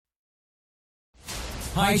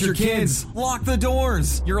Hide your kids. Lock the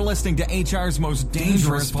doors. You're listening to HR's most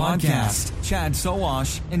dangerous podcast. Chad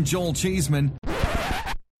Sowash and Joel Cheeseman.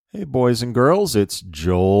 Hey, boys and girls, it's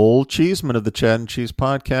Joel Cheeseman of the Chad and Cheese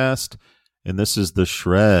Podcast, and this is The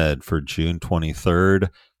Shred for June 23rd,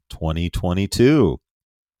 2022.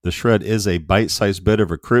 The Shred is a bite-sized bit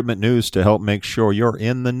of recruitment news to help make sure you're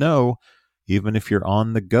in the know, even if you're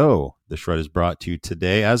on the go. The Shred is brought to you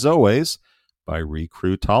today, as always, by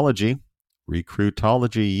Recruitology.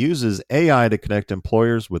 Recruitology uses AI to connect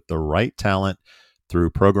employers with the right talent through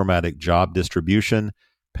programmatic job distribution,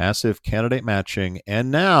 passive candidate matching,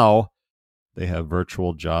 and now they have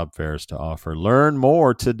virtual job fairs to offer. Learn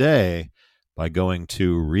more today by going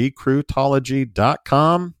to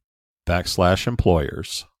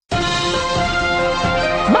recruitology.com/employers.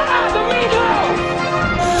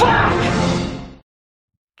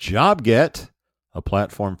 JobGet, a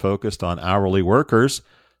platform focused on hourly workers,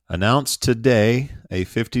 announced today a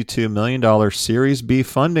 $52 million Series B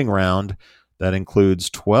funding round that includes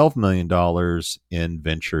 $12 million in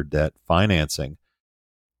venture debt financing.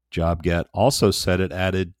 JobGet also said it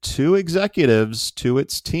added 2 executives to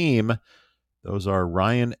its team. Those are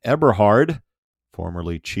Ryan Eberhard,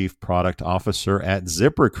 formerly Chief Product Officer at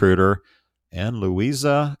ZipRecruiter, and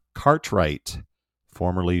Louisa Cartwright,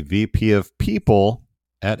 formerly VP of People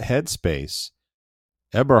at Headspace.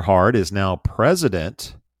 Eberhard is now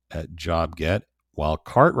president at JobGet, while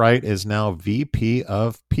Cartwright is now VP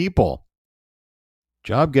of People.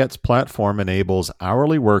 JobGet's platform enables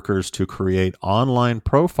hourly workers to create online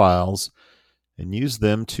profiles and use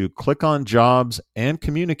them to click on jobs and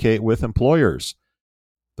communicate with employers.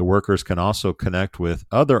 The workers can also connect with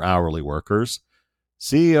other hourly workers.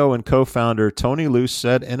 CEO and co-founder Tony Luce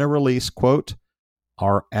said in a release, quote,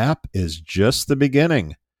 "Our app is just the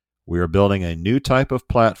beginning. We are building a new type of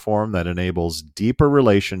platform that enables deeper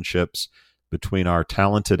relationships between our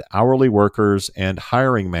talented hourly workers and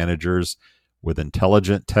hiring managers with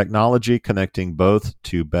intelligent technology connecting both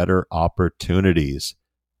to better opportunities,"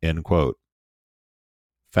 end quote.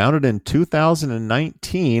 Founded in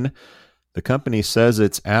 2019, the company says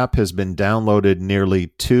its app has been downloaded nearly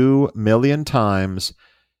 2 million times,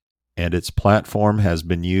 and its platform has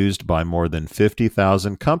been used by more than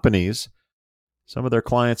 50,000 companies. Some of their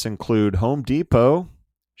clients include Home Depot,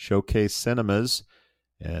 Showcase Cinemas,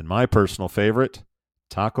 and my personal favorite,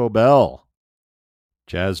 Taco Bell.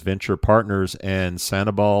 Jazz Venture Partners and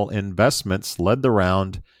Sandoval Investments led the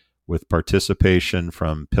round with participation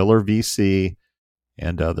from Pillar VC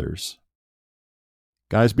and others.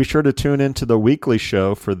 Guys, be sure to tune into the weekly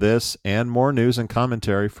show for this and more news and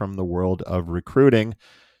commentary from the world of recruiting.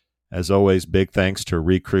 As always, big thanks to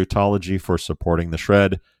Recruitology for supporting the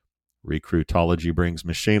Shred. Recruitology brings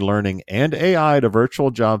machine learning and AI to virtual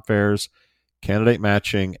job fairs, candidate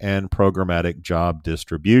matching, and programmatic job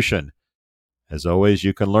distribution. As always,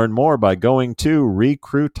 you can learn more by going to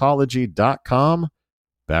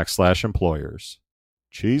recruitology.com/employers.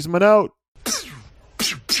 Cheeseman out.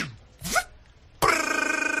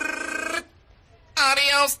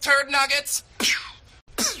 Adios, turd nuggets.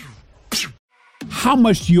 How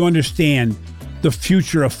much do you understand the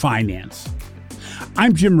future of finance?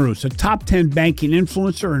 I'm Jim Roos, a top 10 banking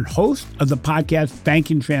influencer and host of the podcast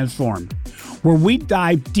Banking Transformed, where we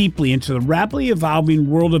dive deeply into the rapidly evolving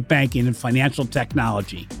world of banking and financial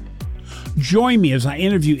technology. Join me as I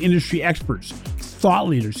interview industry experts, thought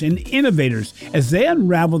leaders, and innovators as they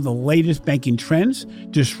unravel the latest banking trends,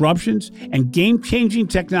 disruptions, and game-changing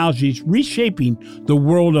technologies reshaping the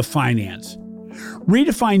world of finance.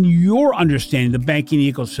 Redefine your understanding of the banking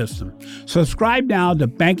ecosystem. Subscribe now to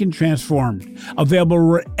Banking Transformed, available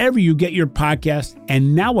wherever you get your podcast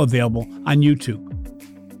and now available on YouTube.